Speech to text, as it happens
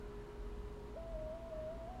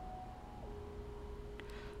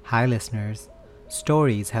Hi, listeners.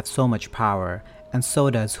 Stories have so much power, and so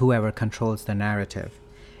does whoever controls the narrative.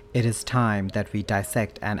 It is time that we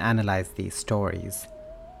dissect and analyze these stories.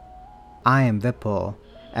 I am Vipul,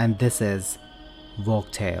 and this is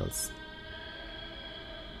Woke Tales.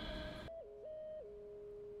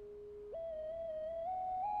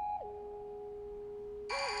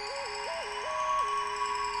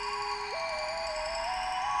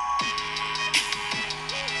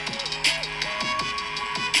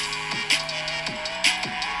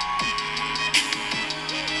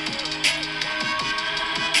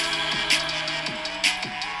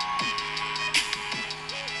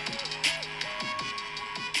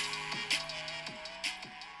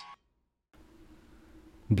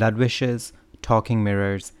 Blood wishes, talking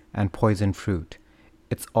mirrors, and poison fruit.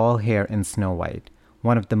 It's all here in Snow White,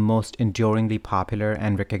 one of the most enduringly popular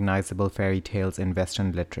and recognizable fairy tales in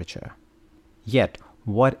Western literature. Yet,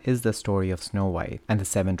 what is the story of Snow White and the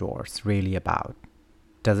Seven Dwarfs really about?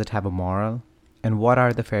 Does it have a moral? And what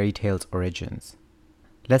are the fairy tale's origins?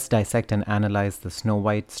 Let's dissect and analyze the Snow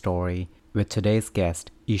White story with today's guest,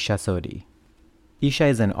 Isha Sodhi. Isha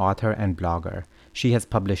is an author and blogger. She has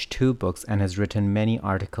published 2 books and has written many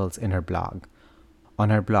articles in her blog. On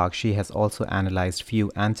her blog, she has also analyzed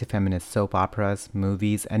few anti-feminist soap operas,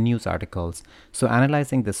 movies, and news articles, so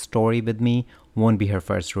analyzing this story with me won't be her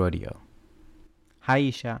first rodeo. Hi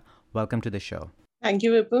Isha, welcome to the show. Thank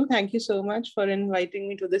you, Vipul. Thank you so much for inviting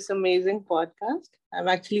me to this amazing podcast. I'm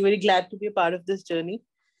actually very glad to be a part of this journey.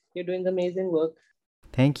 You're doing amazing work.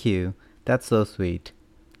 Thank you. That's so sweet.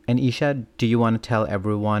 And Isha, do you want to tell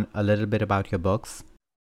everyone a little bit about your books?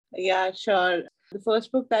 Yeah, sure. The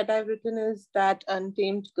first book that I've written is That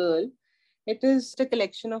Untamed Girl. It is a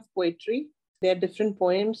collection of poetry. There are different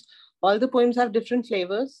poems. All the poems have different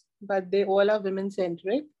flavors, but they all are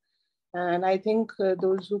women-centric. And I think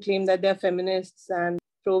those who claim that they're feminists and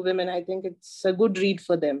pro-women, I think it's a good read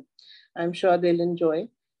for them. I'm sure they'll enjoy.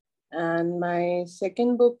 And my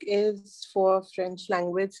second book is for French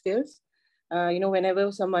language skills.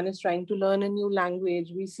 Whenever someone is trying to learn a new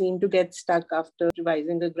language, we seem to get stuck after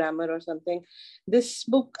revising the grammar or something. This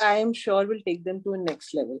book, I am sure, will take them to a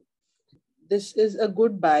next level. This is a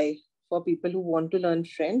good buy for people who want to learn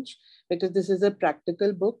French because this is a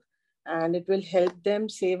practical book and it will help them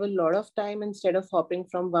save a lot of time instead of hopping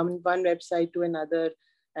from one website to another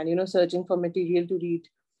and, searching for material to read.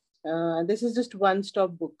 This is just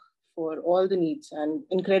one-stop book for all the needs and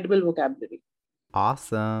incredible vocabulary.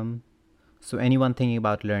 Awesome. So anyone thinking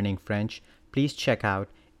about learning French, please check out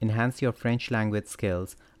Enhance Your French Language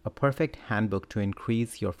Skills, a perfect handbook to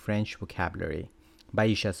increase your French vocabulary by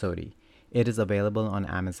Isha Sodhi. It is available on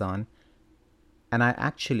Amazon. And I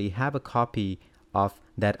actually have a copy of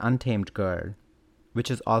That Untamed Girl, which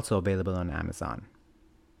is also available on Amazon.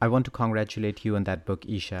 I want to congratulate you on that book,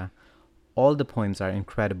 Isha. All the poems are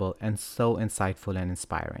incredible and so insightful and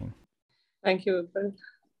inspiring. Thank you, Vipul.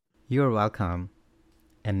 You're welcome.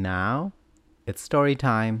 And now, it's story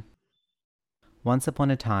time. Once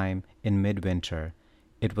upon a time, in midwinter,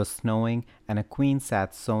 it was snowing and a queen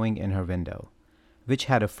sat sewing in her window, which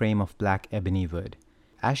had a frame of black ebony wood.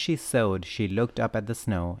 As she sewed, she looked up at the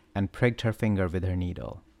snow and pricked her finger with her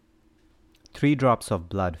needle. 3 drops of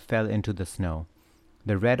blood fell into the snow.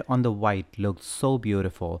 The red on the white looked so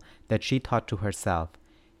beautiful that she thought to herself,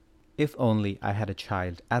 if only I had a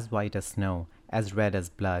child as white as snow, as red as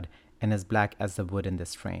blood, and as black as the wood in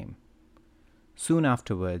this frame. Soon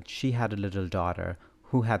afterward, she had a little daughter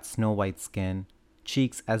who had snow-white skin,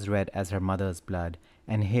 cheeks as red as her mother's blood,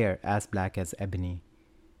 and hair as black as ebony,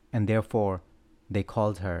 and therefore they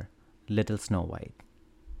called her Little Snow White.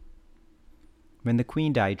 When the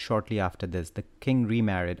queen died shortly after this, the king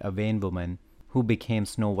remarried a vain woman who became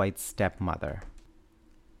Snow White's stepmother.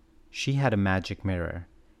 She had a magic mirror.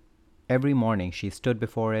 Every morning she stood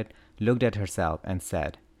before it, looked at herself, and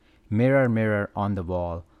said, "Mirror, mirror on the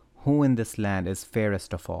wall, who in this land is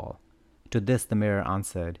fairest of all?" To this the mirror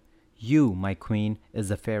answered, "You, my queen, is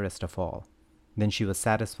the fairest of all." Then she was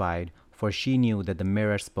satisfied, for she knew that the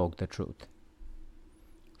mirror spoke the truth.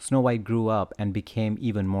 Snow White grew up and became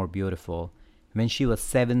even more beautiful. When she was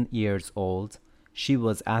 7 years old, she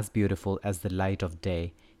was as beautiful as the light of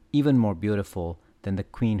day, even more beautiful than the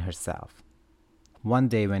queen herself. One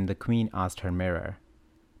day when the queen asked her mirror,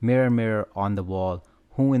 "Mirror, mirror on the wall,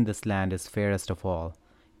 who in this land is fairest of all?"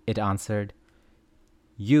 it answered,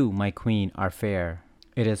 "You, my queen, are fair,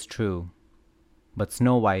 it is true, but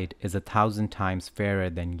Snow White is 1,000 times fairer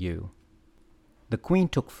than you." The queen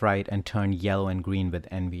took fright and turned yellow and green with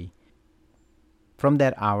envy. From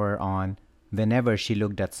that hour on, whenever she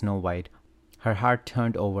looked at Snow White, her heart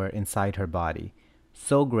turned over inside her body.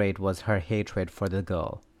 So great was her hatred for the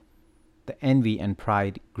girl. The envy and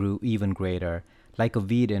pride grew even greater, like a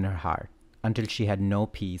weed in her heart, until she had no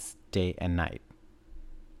peace day and night.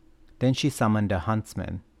 Then she summoned a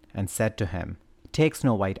huntsman and said to him, "Take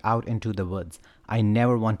Snow White out into the woods. I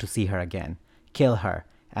never want to see her again. Kill her,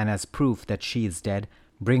 and as proof that she is dead,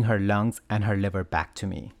 bring her lungs and her liver back to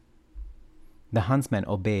me." The huntsman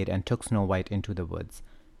obeyed and took Snow White into the woods.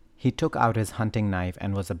 He took out his hunting knife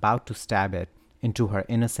and was about to stab it into her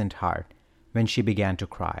innocent heart when she began to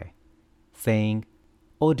cry, saying,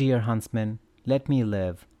 "Oh dear huntsman, let me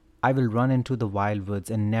live. I will run into the wild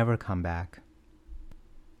woods and never come back."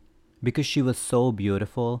 Because she was so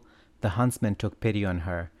beautiful, the huntsman took pity on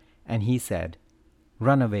her, and he said,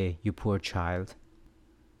 "Run away, you poor child."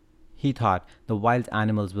 He thought, the wild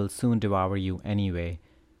animals will soon devour you anyway,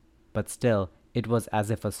 but still it was as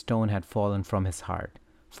if a stone had fallen from his heart,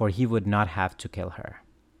 for he would not have to kill her.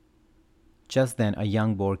 Just then a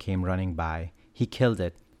young boar came running by. He killed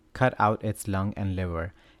it, cut out its lung and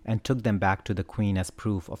liver, and took them back to the queen as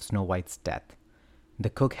proof of Snow White's death. The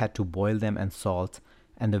cook had to boil them in salt,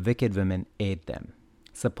 and the wicked women ate them,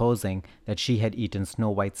 supposing that she had eaten Snow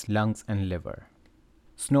White's lungs and liver.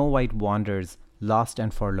 Snow White wanders, lost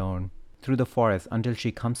and forlorn, through the forest until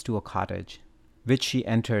she comes to a cottage, which she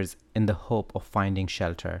enters in the hope of finding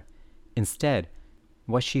shelter. Instead,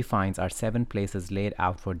 what she finds are 7 places laid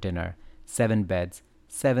out for dinner, 7 beds,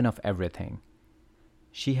 7 of everything.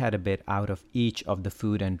 She had a bit out of each of the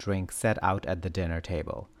food and drink set out at the dinner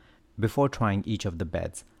table, before trying each of the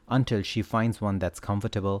beds, until she finds one that's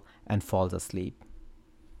comfortable and falls asleep.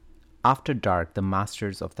 After dark, the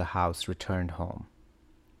masters of the house returned home.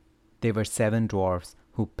 They were 7 dwarfs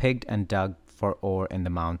who picked and dug for ore in the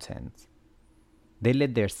mountains. They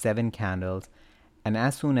lit their 7 candles, and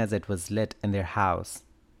as soon as it was lit in their house,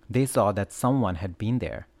 they saw that someone had been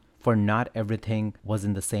there, for not everything was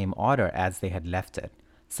in the same order as they had left it.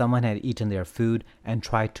 Someone had eaten their food and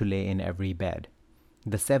tried to lay in every bed.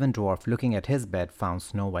 The 7th dwarf, looking at his bed, found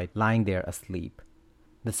Snow White lying there asleep.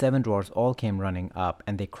 The 7 dwarfs all came running up,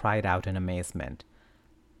 and they cried out in amazement.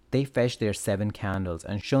 They fetched their 7 candles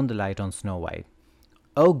and shone the light on Snow White.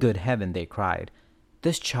 "Oh, good heaven," they cried,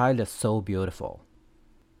 "this child is so beautiful."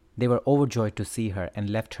 They were overjoyed to see her and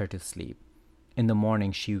left her to sleep. In the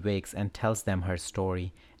morning she wakes and tells them her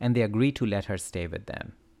story, and they agree to let her stay with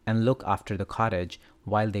them and look after the cottage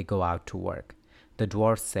while they go out to work. The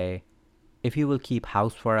dwarfs say, "If you will keep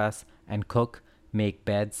house for us and cook, make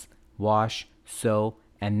beds, wash, sew,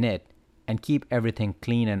 and knit, and keep everything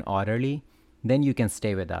clean and orderly, then you can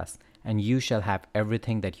stay with us, and you shall have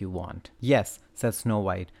everything that you want." "Yes," said Snow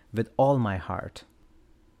White, "with all my heart."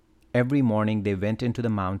 Every morning they went into the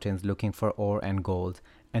mountains looking for ore and gold,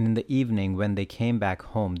 and in the evening when they came back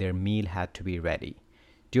home their meal had to be ready.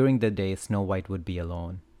 During the day Snow White would be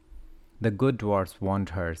alone. The good dwarfs warned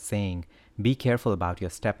her, saying, "Be careful about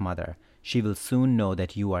your stepmother. She will soon know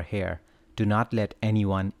that you are here. Do not let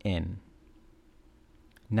anyone in."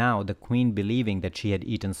 Now the queen, believing that she had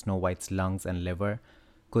eaten Snow White's lungs and liver,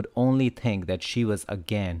 could only think that she was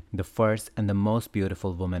again the first and the most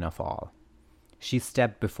beautiful woman of all. She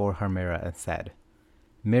stepped before her mirror and said,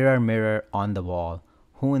 "Mirror, mirror on the wall,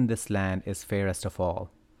 who in this land is fairest of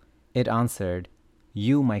all?" It answered,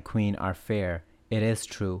 "You, my queen, are fair, it is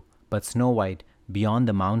true, but Snow White, beyond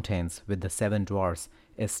the mountains with the 7 dwarfs,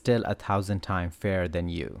 is still 1,000 times fairer than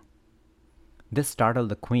you." This startled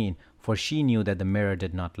the queen, for she knew that the mirror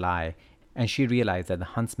did not lie, and she realized that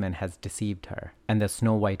the huntsman had deceived her, and that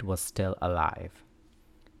Snow White was still alive.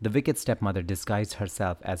 The wicked stepmother disguised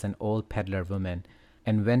herself as an old peddler woman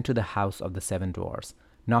and went to the house of the 7 dwarfs.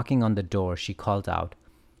 Knocking on the door, she called out,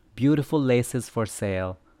 "Beautiful laces for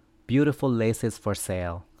sale, beautiful laces for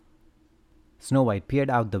sale." Snow White peered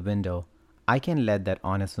out the window. "I can let that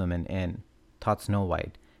honest woman in," thought Snow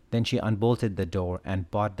White. Then she unbolted the door and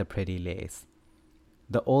bought the pretty lace.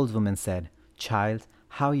 The old woman said, "Child,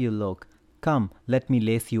 how you look! Come, let me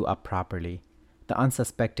lace you up properly." The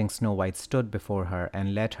unsuspecting Snow White stood before her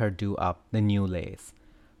and let her do up the new lace.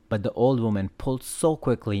 But the old woman pulled so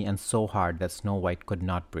quickly and so hard that Snow White could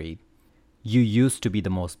not breathe. "You used to be the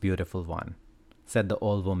most beautiful one," said the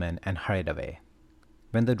old woman, and hurried away.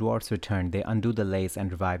 When the dwarfs returned, they undid the lace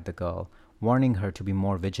and revived the girl, warning her to be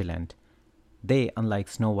more vigilant. They, unlike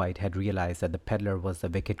Snow White, had realized that the peddler was the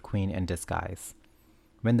wicked queen in disguise.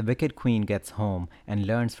 When the wicked queen gets home and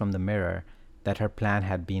learns from the mirror that her plan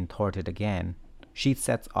had been thwarted again, she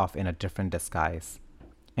sets off in a different disguise,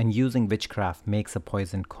 and using witchcraft makes a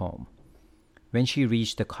poisoned comb. When she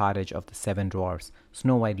reached the cottage of the 7 dwarfs,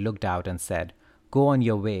 Snow White looked out and said, "Go on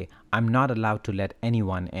your way. I'm not allowed to let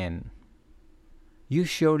anyone in." "You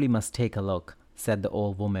surely must take a look," said the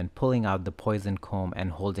old woman, pulling out the poisoned comb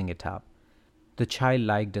and holding it up. The child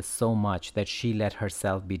liked it so much that she let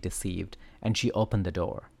herself be deceived, and she opened the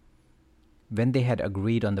door. When they had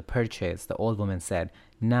agreed on the purchase, the old woman said,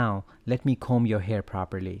 "Now let me comb your hair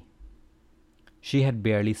properly." She had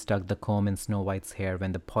barely stuck the comb in Snow White's hair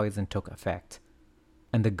when the poison took effect,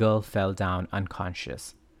 and the girl fell down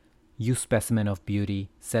unconscious. "You specimen of beauty,"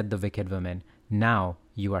 said the wicked woman, "now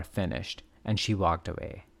you are finished," and she walked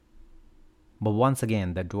away. But once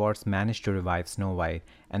again, the dwarfs manage to revive Snow White,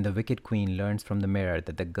 and the wicked queen learns from the mirror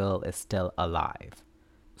that the girl is still alive.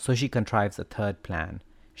 So she contrives a third plan.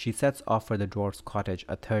 She sets off for the dwarf's cottage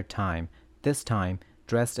a third time, this time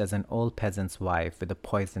dressed as an old peasant's wife with a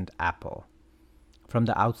poisoned apple. From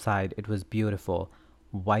the outside it was beautiful,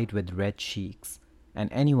 white with red cheeks, and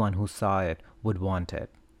anyone who saw it would want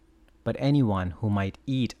it. But anyone who might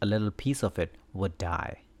eat a little piece of it would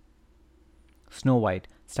die. Snow White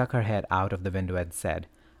stuck her head out of the window and said,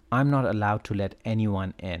 "I'm not allowed to let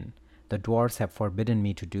anyone in. The dwarfs have forbidden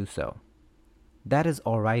me to do so." "That is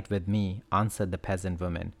all right with me," answered the peasant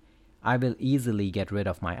woman. "I will easily get rid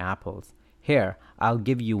of my apples. Here, I'll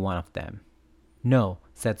give you one of them." "No,"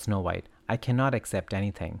 said Snow White, "I cannot accept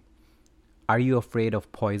anything." "Are you afraid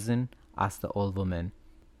of poison?" asked the old woman.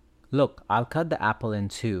 "Look, I'll cut the apple in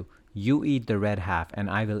two. You eat the red half, and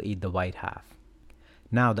I will eat the white half."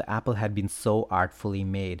 Now the apple had been so artfully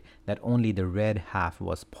made that only the red half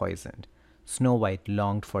was poisoned. Snow White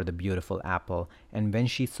longed for the beautiful apple, and when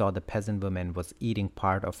she saw the peasant woman was eating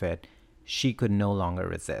part of it, she could no longer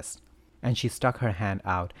resist, and she stuck her hand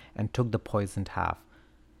out and took the poisoned half.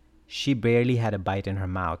 She barely had a bite in her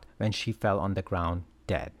mouth when she fell on the ground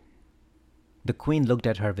dead. The queen looked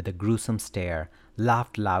at her with a gruesome stare,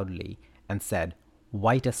 laughed loudly, and said,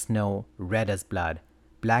 "White as snow, red as blood,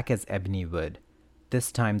 black as ebony wood. This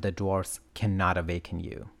time the dwarfs cannot awaken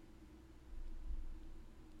you."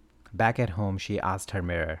 Back at home, she asked her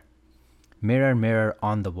mirror, "Mirror, mirror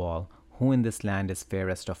on the wall, who in this land is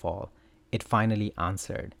fairest of all?" It finally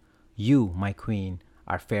answered, "You, my queen,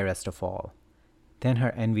 are fairest of all." Then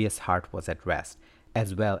her envious heart was at rest,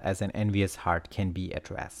 as well as an envious heart can be at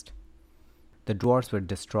rest. The dwarfs were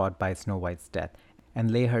distraught by Snow White's death, and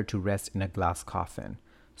lay her to rest in a glass coffin.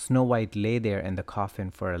 Snow White lay there in the coffin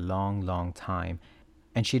for a long, long time,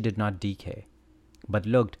 and she did not decay, but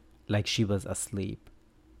looked like she was asleep,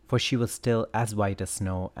 for she was still as white as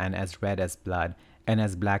snow, and as red as blood, and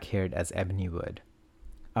as black-haired as ebony wood.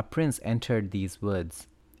 A prince entered these woods,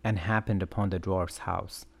 and happened upon the dwarf's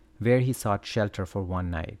house, where he sought shelter for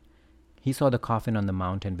one night. He saw the coffin on the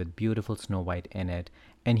mountain with beautiful Snow White in it,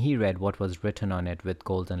 and he read what was written on it with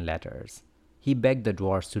golden letters. He begged the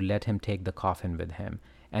dwarfs to let him take the coffin with him,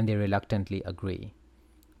 and they reluctantly agreed.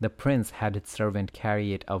 The prince had his servant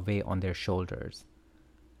carry it away on their shoulders.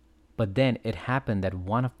 But then it happened that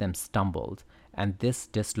one of them stumbled, and this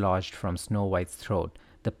dislodged from Snow White's throat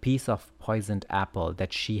the piece of poisoned apple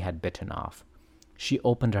that she had bitten off. She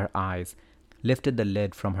opened her eyes, lifted the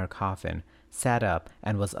lid from her coffin, sat up,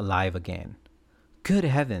 and was alive again. "Good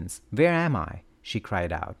heavens, where am I?" she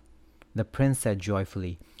cried out. The prince said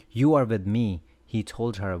joyfully, "You are with me." He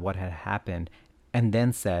told her what had happened, and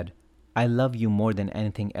then said, "I love you more than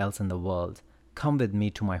anything else in the world. Come with me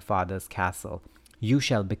to my father's castle. You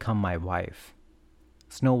shall become my wife."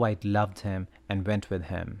 Snow White loved him and went with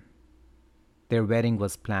him. Their wedding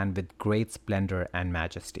was planned with great splendor and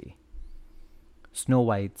majesty. Snow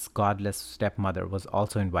White's godless stepmother was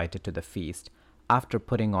also invited to the feast. After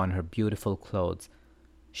putting on her beautiful clothes,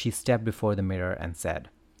 she stepped before the mirror and said,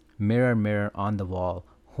 "Mirror, mirror on the wall,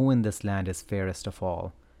 who in this land is fairest of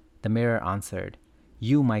all?" The mirror answered,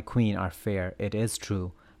 "You, my queen, are fair, it is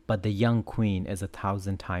true, but the young queen is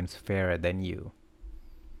 1,000 times fairer than you."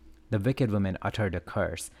 The wicked woman uttered a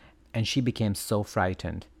curse, and she became so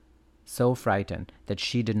frightened that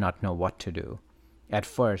she did not know what to do. At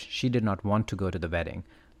first, she did not want to go to the wedding,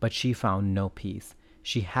 but she found no peace.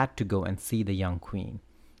 She had to go and see the young queen.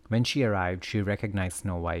 When she arrived, she recognized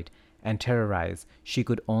Snow White, and terrorized, she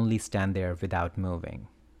could only stand there without moving.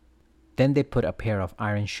 Then they put a pair of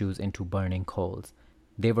iron shoes into burning coals.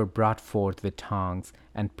 They were brought forth with tongs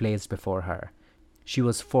and placed before her. She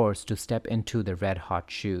was forced to step into the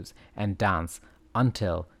red-hot shoes and dance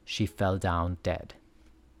until she fell down dead.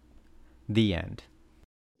 The end.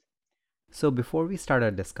 So before we start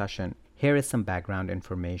our discussion, here is some background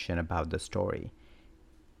information about the story.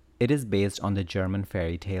 It is based on the German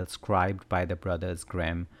fairy tale scribed by the brothers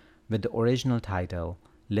Grimm with the original title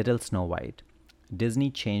Little Snow White.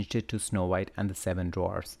 Disney changed it to Snow White and the Seven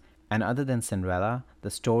Dwarfs, and other than Cinderella, the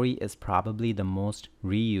story is probably the most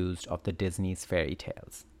reused of the Disney's fairy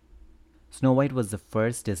tales. Snow White was the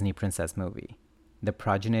first Disney princess movie, the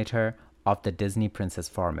progenitor of the Disney princess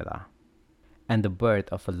formula. and the birth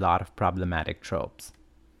of a lot of problematic tropes.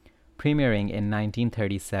 Premiering in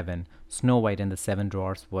 1937, Snow White and the Seven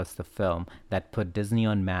Dwarfs was the film that put Disney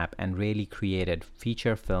on map and really created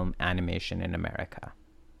feature film animation in America.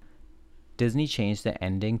 Disney changed the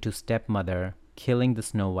ending to stepmother killing the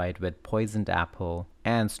Snow White with poisoned apple,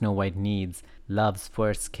 and Snow White needs Love's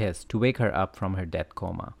first kiss to wake her up from her death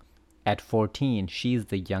coma. At 14, she is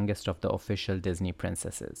the youngest of the official Disney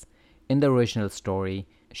princesses. In the original story,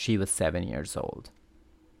 she was 7 years old.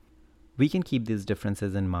 We can keep these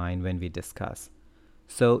differences in mind when we discuss.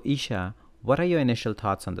 So, Isha, what are your initial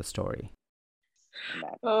thoughts on the story?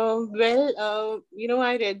 I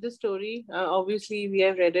read the story. Obviously, we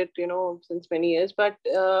have read it, since many years. But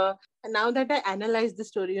now that I analyze the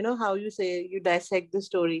story, how you say you dissect the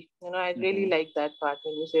story. I really like that part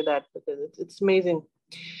when you say that, because it's amazing.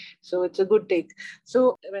 So it's a good take.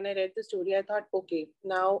 So when I read the story, I thought, okay,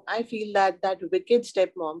 now I feel that wicked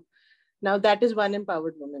stepmom, now that is one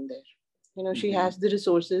empowered woman there. She has the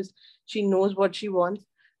resources, she knows what she wants,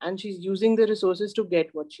 and she's using the resources to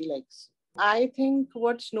get what she likes. I think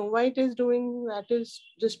what Snow White is doing, that is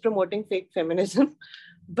just promoting fake feminism.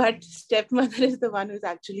 But stepmother is the one who's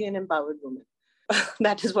actually an empowered woman.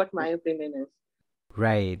 That is what my opinion is.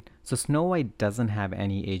 Right. So Snow White doesn't have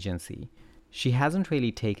any agency. She hasn't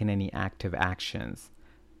really taken any active actions.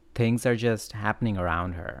 Things are just happening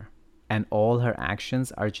around her. And all her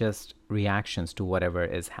actions are just reactions to whatever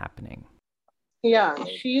is happening. Yeah,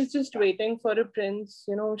 she's just waiting for a prince.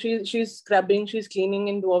 She's scrubbing, she's cleaning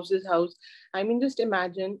in Dwarf's house. I mean, just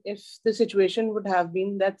imagine if the situation would have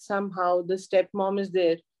been that somehow the stepmom is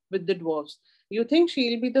there with the dwarfs. You think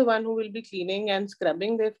she'll be the one who will be cleaning and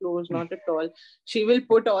scrubbing their floors? Not at all. She will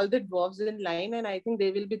put all the dwarfs in line, and I think they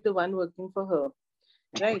will be the one working for her.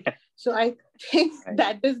 Right. So I think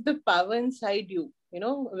that is the power inside you.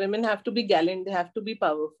 Women have to be gallant, they have to be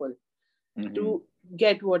powerful to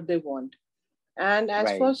get what they want. And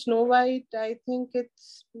as for Snow White, I think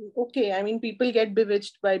it's okay. I mean, people get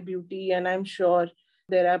bewitched by beauty, and I'm sure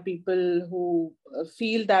there are people who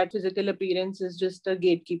feel that physical appearance is just a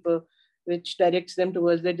gatekeeper which directs them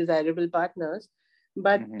towards their desirable partners.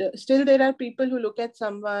 But still, there are people who look at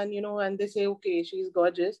someone, and they say, okay, she's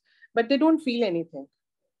gorgeous, but they don't feel anything.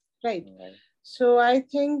 Right. So I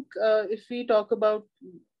think if we talk about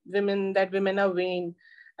women, that women are vain,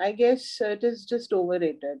 I guess it is just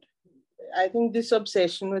overrated. I think this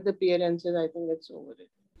obsession with appearances, I think it's overrated.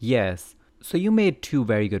 Yes. So you made two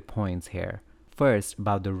very good points here. First,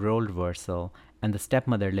 about the role reversal and the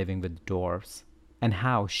stepmother living with dwarfs, and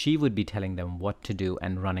how she would be telling them what to do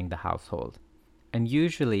and running the household. And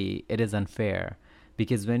usually it is unfair,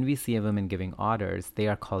 because when we see a woman giving orders, they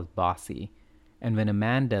are called bossy. And when a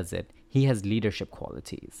man does it, he has leadership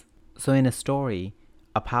qualities. So in a story,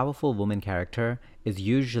 a powerful woman character is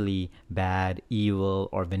usually bad, evil,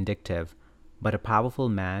 or vindictive, but a powerful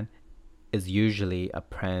man is usually a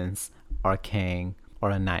prince or a king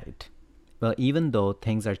or a knight. Well, even though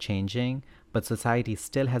things are changing, but society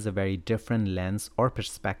still has a very different lens or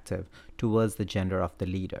perspective towards the gender of the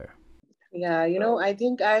leader. Yeah, I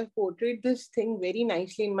think I've portrayed this thing very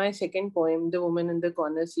nicely in my second poem, The Woman in the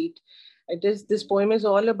Corner Seat. This poem is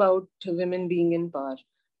all about women being in power.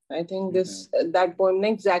 I think that poem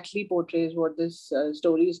exactly portrays what this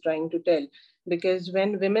story is trying to tell. Because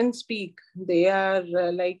when women speak, they are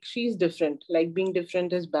like, she's different, like being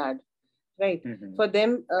different is bad, right? For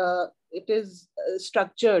them, it is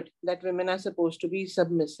structured that women are supposed to be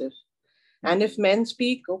submissive. And if men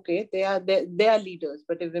speak, okay, they are leaders.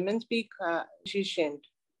 But if women speak, she's shamed.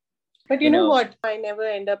 But you know what? I never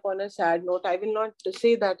end up on a sad note. I will not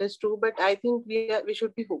say that is true, but I think we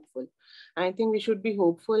should be hopeful. I think we should be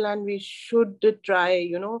hopeful, and we should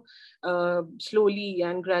try, slowly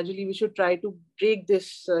and gradually, we should try to break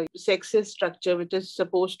this sexist structure which is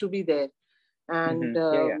supposed to be there. And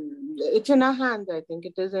it's in our hands. I think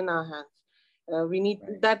it is in our hands. We need,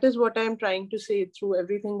 that is what I'm trying to say through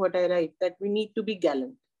everything what I write, that we need to be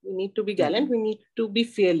gallant. We need to be gallant. We need to be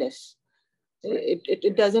fearless.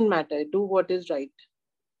 It doesn't matter. Do what is right.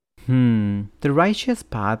 The righteous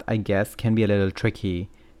path, I guess, can be a little tricky,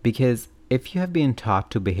 because if you have been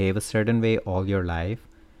taught to behave a certain way all your life,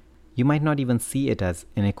 you might not even see it as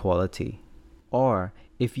inequality. Or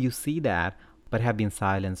if you see that but have been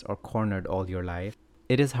silenced or cornered all your life,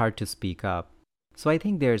 it is hard to speak up. So I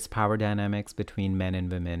think there's power dynamics between men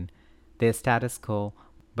and women. There's status quo,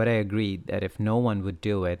 but I agree that if no one would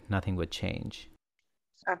do it, nothing would change.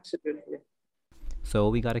 Absolutely. So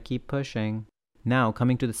we gotta keep pushing. Now,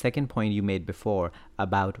 coming to the second point you made before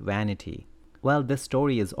about vanity. Well, this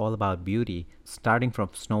story is all about beauty, starting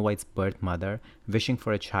from Snow White's birth mother wishing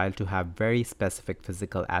for a child to have very specific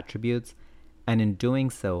physical attributes, and in doing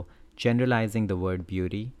so, generalizing the word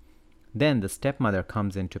beauty. Then the stepmother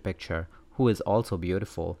comes into picture, who is also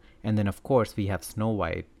beautiful, and then of course we have Snow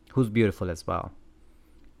White, who's beautiful as well.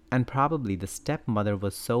 And probably the stepmother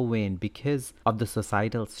was so vain because of the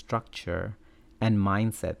societal structure and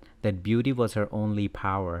mindset that beauty was her only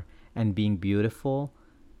power, and being beautiful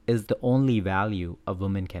is the only value a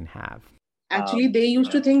woman can have. Actually, they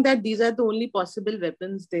used to think that these are the only possible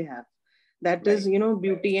weapons they have. That is, Right.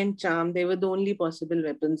 beauty and charm. They were the only possible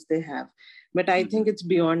weapons they have. But I think it's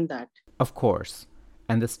beyond that. Of course,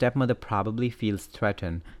 and the stepmother probably feels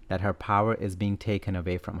threatened that her power is being taken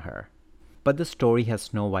away from her. But the story has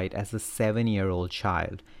Snow White as a 7-year-old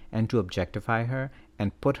child, and to objectify her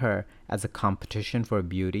and put her as a competition for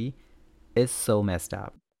beauty is so messed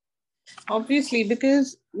up. Obviously,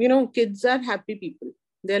 because kids are happy people.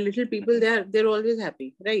 They're little people, they're always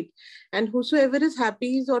happy, right? And whosoever is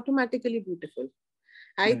happy is automatically beautiful.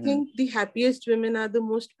 I think the happiest women are the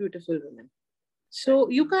most beautiful women. So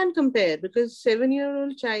you can't compare, because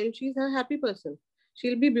 7-year-old child, she's a happy person.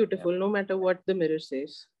 She'll be beautiful no matter what the mirror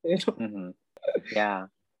says. Yeah.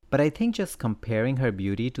 But I think just comparing her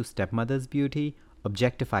beauty to stepmother's beauty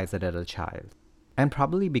objectifies a little child. And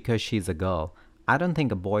probably because she's a girl, I don't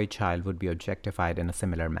think a boy child would be objectified in a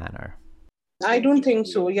similar manner. I don't think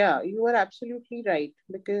so. Yeah, you are absolutely right.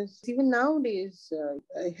 Because even nowadays,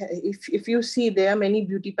 if you see, there are many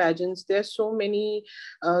beauty pageants. There are so many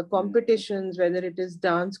competitions, whether it is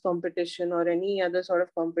dance competition or any other sort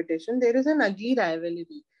of competition. There is an ugly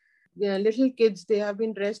rivalry. Little kids, they have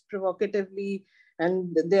been dressed provocatively,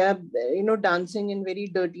 and they are, dancing in very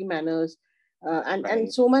dirty manners.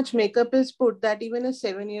 And so much makeup is put that even a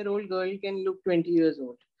 7-year-old girl can look 20 years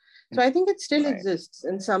old. So I think it still exists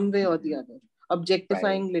in some way or the other,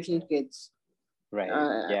 objectifying little kids. Right.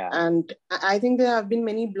 And I think there have been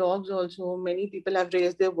many blogs also. Many people have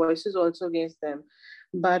raised their voices also against them.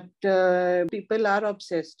 But people are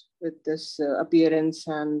obsessed with this appearance,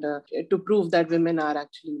 and to prove that women are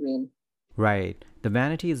actually vain. Right. The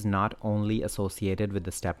vanity is not only associated with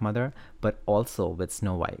the stepmother, but also with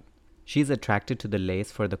Snow White. She's attracted to the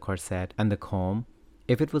lace for the corset and the comb.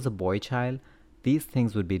 If it was a boy child, these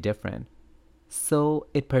things would be different. So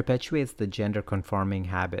it perpetuates the gender conforming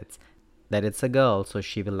habits that it's a girl, so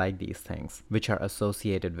she will like these things, which are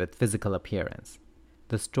associated with physical appearance.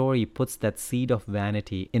 The story puts that seed of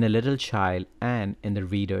vanity in a little child and in the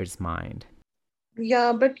reader's mind.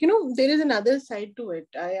 Yeah, but there is another side to it.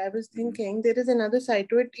 I was thinking there is another side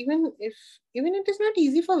to it. Even it is not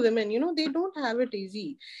easy for women, they don't have it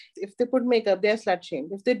easy. If they put makeup, they are slut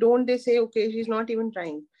shamed. If they don't, they say, okay, she's not even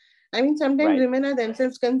trying. I mean, sometimes women are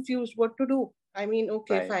themselves confused what to do. I mean,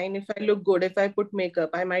 okay, fine. If I look good, if I put makeup,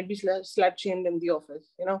 I might be slut shamed in the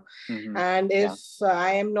office, And if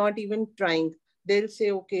I am not even trying, they'll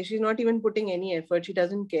say, okay, she's not even putting any effort. She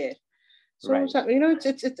doesn't care. So,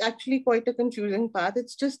 it's actually quite a confusing path.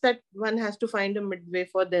 It's just that one has to find a midway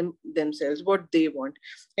for themselves, what they want.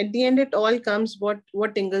 At the end, it all comes what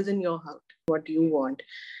tingles in your heart, what you want.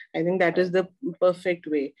 I think that is the perfect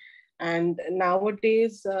way. And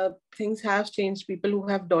nowadays, things have changed. People who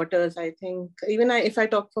have daughters, I think, if I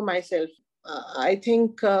talk for myself, I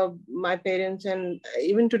think my parents and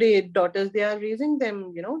even today daughters, they are raising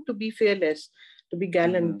them, to be fearless, to be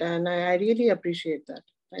gallant. And I really appreciate that.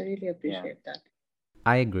 I really appreciate that.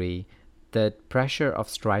 I agree. The pressure of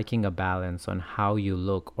striking a balance on how you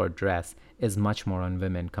look or dress is much more on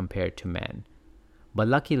women compared to men. But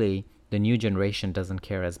luckily, the new generation doesn't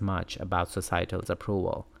care as much about societal's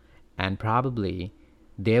approval. And probably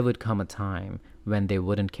there would come a time when they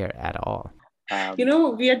wouldn't care at all.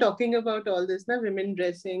 We are talking about all this now, women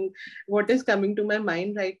dressing. What is coming to my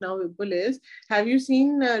mind right now, Vipul, is, have you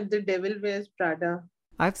seen The Devil Wears Prada?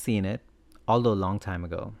 I've seen it, although a long time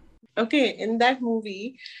ago. Okay, in that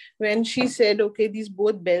movie, when she said, okay, these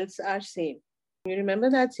both belts are same. You remember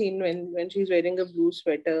that scene when she's wearing a blue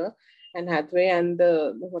sweater and Hathaway and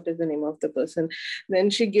what is the name of the person? Then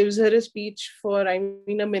she gives her a speech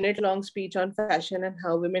a minute-long speech on fashion and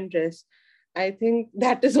how women dress. I think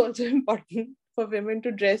that is also important for women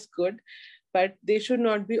to dress good, but they should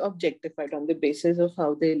not be objectified on the basis of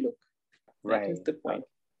how they look. That is the point.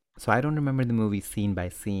 So I don't remember the movie scene by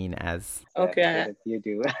scene as... Okay. You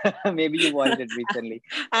do. Maybe you watched it recently.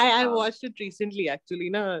 I watched it recently, actually.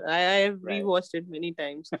 No, I have rewatched it many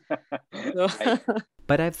times.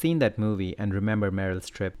 But I've seen that movie and remember Meryl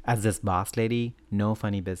Streep as this boss lady, no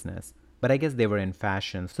funny business. But I guess they were in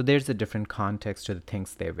fashion, so there's a different context to the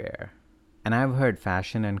things they wear. And I've heard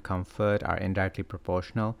fashion and comfort are indirectly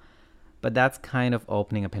proportional, but that's kind of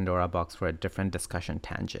opening a Pandora box for a different discussion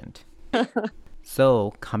tangent.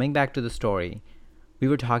 So, coming back to the story, We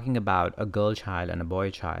were talking about a girl child and a boy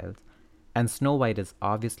child, and Snow White is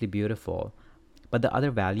obviously beautiful, but the other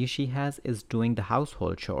value she has is doing the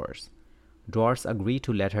household chores. Dwarfs agree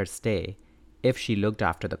to let her stay if she looked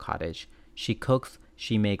after the cottage. She cooks,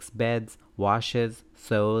 she makes beds, washes,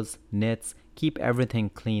 sews, knits, keep everything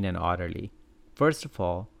clean and orderly. First of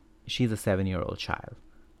all, she's a 7-year-old child.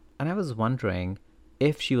 And I was wondering,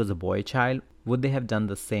 if she was a boy child, would they have done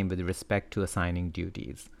the same with respect to assigning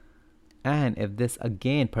duties? And if this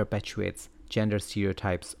again perpetuates gender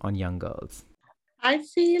stereotypes on young girls. I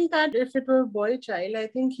feel that if it were a boy child, I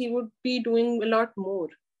think he would be doing a lot more,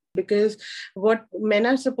 because what men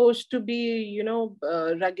are supposed to be,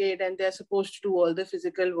 rugged, and they're supposed to do all the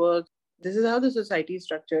physical work. This is how the society is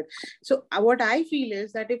structured. So what I feel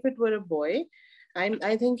is that if it were a boy,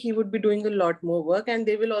 I think he would be doing a lot more work, and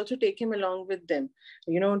they will also take him along with them,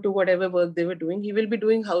 to whatever work they were doing. He will be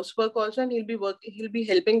doing housework also, and he'll be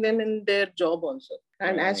helping them in their job also.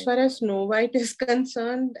 And as Right. far as Snow White is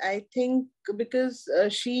concerned, I think because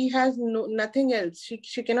she has nothing else,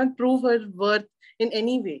 she cannot prove her worth in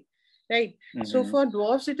any way, right? So Mm-hmm. for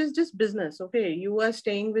dwarfs, it is just business. Okay, you are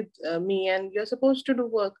staying with me, and you're supposed to do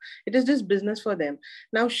work. It is just business for them.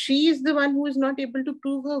 Now she is the one who is not able to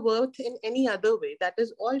prove her worth in any other way. That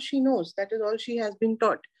is all she knows. That is all she has been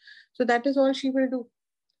taught. So that is all she will do,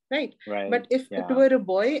 right? Right. But if it Yeah. were a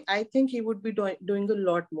boy, I think he would be doing a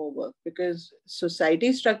lot more work, because society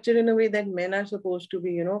is structured in a way that men are supposed to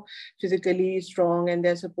be, physically strong, and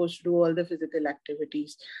they're supposed to do all the physical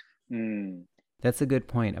activities. Mm. That's a good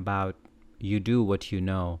point about you do what you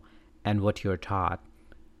know and what you're taught.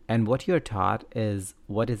 And what you're taught is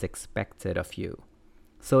what is expected of you.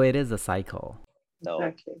 So it is a cycle. So,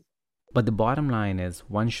 Exactly. But the bottom line is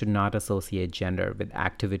one should not associate gender with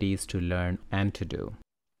activities to learn and to do.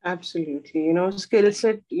 Absolutely. Skill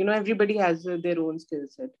set, everybody has their own skill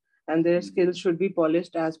set, and their skills should be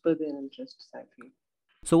polished as per their interests, I feel.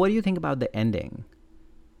 So, what do you think about the ending?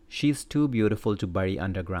 She's too beautiful to bury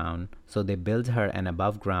underground, so they build her an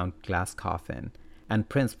above ground glass coffin, and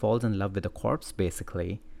Prince falls in love with a corpse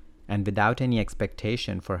basically, and without any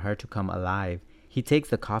expectation for her to come alive, he takes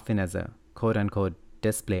the coffin as a quote unquote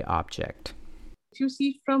display object. If you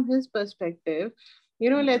see from his perspective,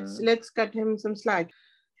 mm-hmm. let's cut him some slack.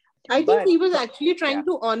 I think But he was actually yeah. trying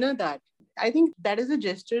to honor that. I think that is a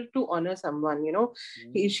gesture to honor someone.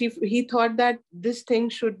 He thought that this thing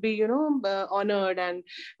should be, honored,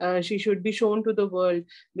 and she should be shown to the world,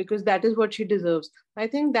 because that is what she deserves. I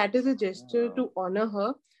think that is a gesture Oh, to honor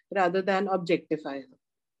her rather than objectify her.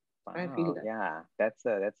 I feel wow. that, Yeah. That's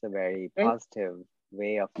a very right? positive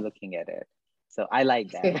way of looking at it. So I like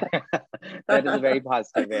that. That is a very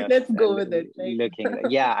positive way of Let's go with it, right? looking.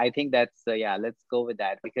 Yeah, I think that's yeah. Let's go with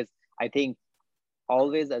that, because I think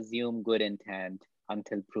always assume good intent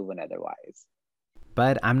until proven otherwise.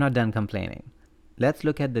 But I'm not done complaining. Let's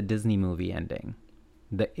look at the Disney movie ending.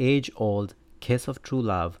 The age old kiss of true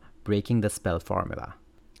love breaking the spell formula.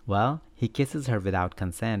 Well, he kisses her without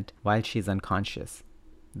consent while she's unconscious.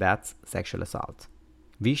 That's sexual assault.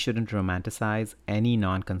 We shouldn't romanticize any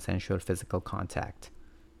non consensual physical contact.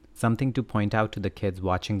 Something to point out to the kids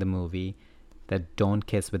watching the movie that don't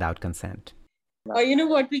kiss without consent. Or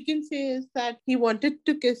what we can say is that he wanted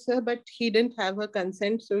to kiss her, but he didn't have her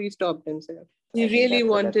consent, so he stopped himself. He I think really that's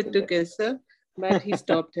wanted a to kiss her, but he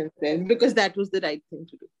stopped himself because that was the right thing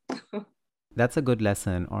to do. That's a good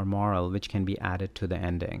lesson or moral which can be added to the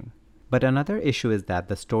ending. But another issue is that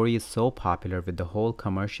the story is so popular with the whole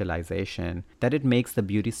commercialization that it makes the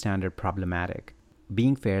beauty standard problematic.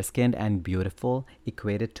 Being fair skinned and beautiful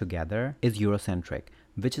equated together is eurocentric,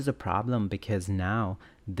 which is a problem because now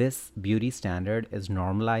this beauty standard is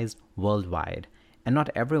normalized worldwide, and not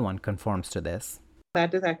everyone conforms to this.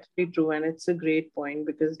 That is actually true, and it's a great point,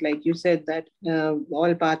 because, like you said, that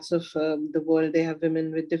all parts of the world, they have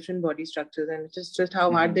women with different body structures, and it's just how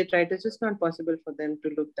hard mm-hmm. they try. It's just not possible for them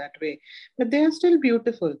to look that way, but they are still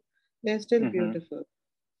beautiful. They're still Mm-hmm. beautiful.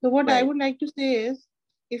 So what I Right. would like to say is,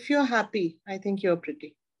 if you're happy, I think you're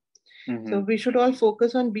pretty. Mm-hmm. So we should all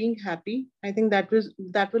focus on being happy. I think that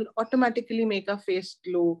will automatically make our face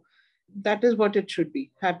glow. That is what it should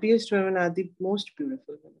be. Happiest women are the most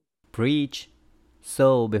beautiful women. Preach!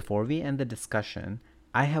 So, before we end the discussion,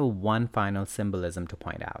 I have one final symbolism to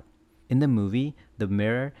point out. In the movie, the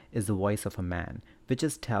mirror is the voice of a man, which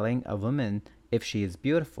is telling a woman if she is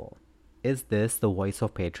beautiful. Is this the voice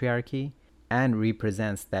of patriarchy? And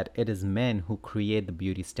represents that it is men who create the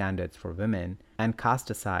beauty standards for women and cast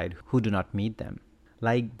aside who do not meet them.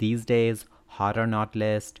 Like these days, hot or not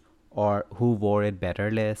list, or who wore it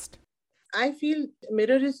better list. I feel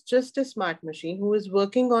mirror is just a smart machine who is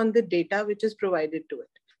working on the data which is provided to it.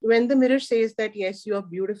 when the mirror says that, yes, you are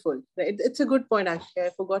beautiful, right? It's a good point, actually.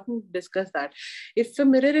 I've forgotten to discuss that. If a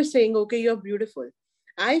mirror is saying, okay, you're beautiful,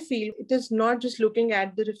 I feel it is not just looking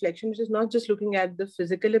at the reflection, it is not just looking at the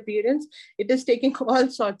physical appearance, it is taking all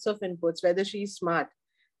sorts of inputs, whether she's smart.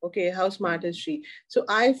 Okay, how smart is she? So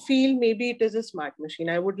I feel maybe it is a smart machine.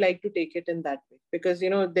 I would like to take it in that way because,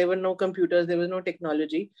 there were no computers, there was no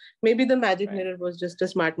technology. Maybe the magic Right. mirror was just a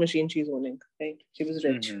smart machine she's owning, right? She was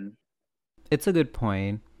rich. Mm-hmm. It's a good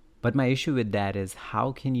point, but my issue with that is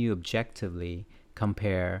how can you objectively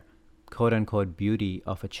compare quote unquote beauty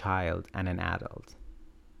of a child and an adult?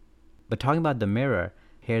 But talking about the mirror,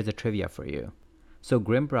 here's a trivia for you. So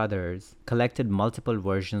Grimm brothers collected multiple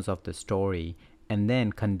versions of the story and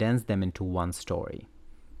then condensed them into one story.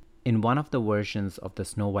 In one of the versions of the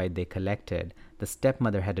Snow White they collected, the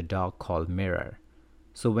stepmother had a dog called Mirror.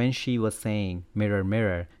 So when she was saying, "Mirror,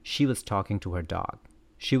 mirror," she was talking to her dog.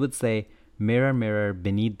 She would say, "Mirror, mirror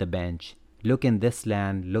beneath the bench, look in this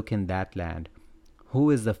land, look in that land.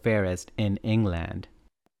 Who is the fairest in England?"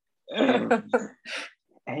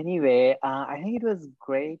 Anyway, I think it was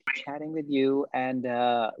great chatting with you and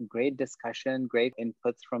great discussion, great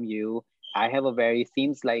inputs from you.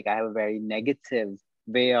 Seems like I have a very negative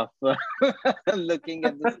way of looking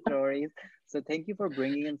at the stories. So thank you for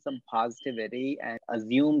bringing in some positivity and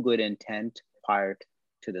assume good intent part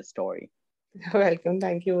to the story. You're welcome.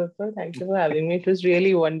 Thank you, Vipul. Thank you for having me. It was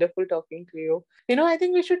really wonderful talking to you. I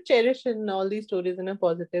think we should cherish in all these stories in a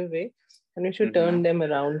positive way and we should turn them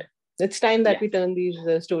around. It's time that we turn these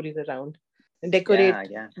stories around and decorate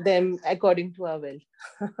them according to our will.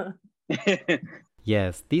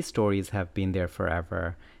 Yes, these stories have been there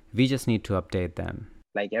forever. We just need to update them.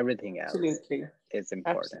 Like everything else, Absolutely. is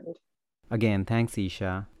important. Absolutely. Again, thanks,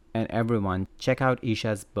 Isha. And everyone, check out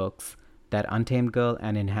Isha's books, That Untamed Girl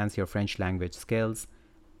and Enhance Your French Language Skills.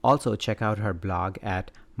 Also, check out her blog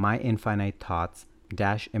at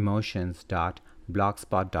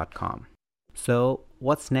myinfinitethoughts-emotions.blogspot.com. So,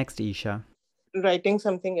 what's next, Isha? Writing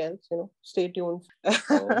something else, stay tuned.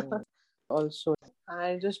 Oh. Also,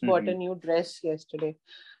 I just bought a new dress yesterday,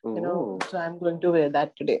 Ooh. so I'm going to wear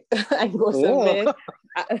that today and go Ooh. somewhere.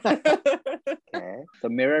 Okay. So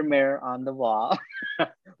mirror, mirror on the wall.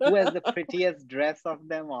 Who has the prettiest dress of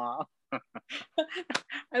them all?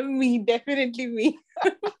 Me, definitely me.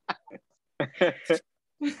 Oh,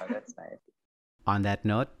 that's nice. On that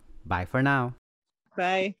note, bye for now.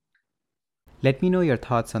 Bye. Let me know your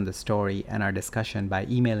thoughts on the story and our discussion by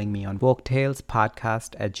emailing me on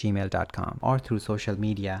woketalespodcast@gmail.com or through social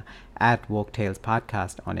media at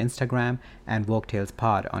woketalespodcast on Instagram and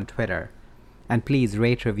woketalespod on Twitter. And please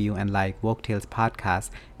rate, review, and like Woke Tales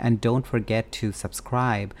Podcast, and don't forget to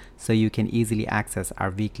subscribe so you can easily access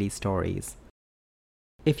our weekly stories.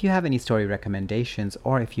 If you have any story recommendations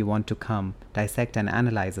or if you want to come dissect and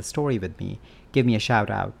analyze a story with me, give me a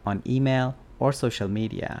shout out on email or social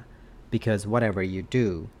media. Because whatever you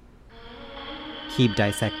do, keep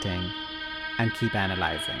dissecting and keep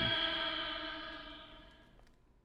analyzing.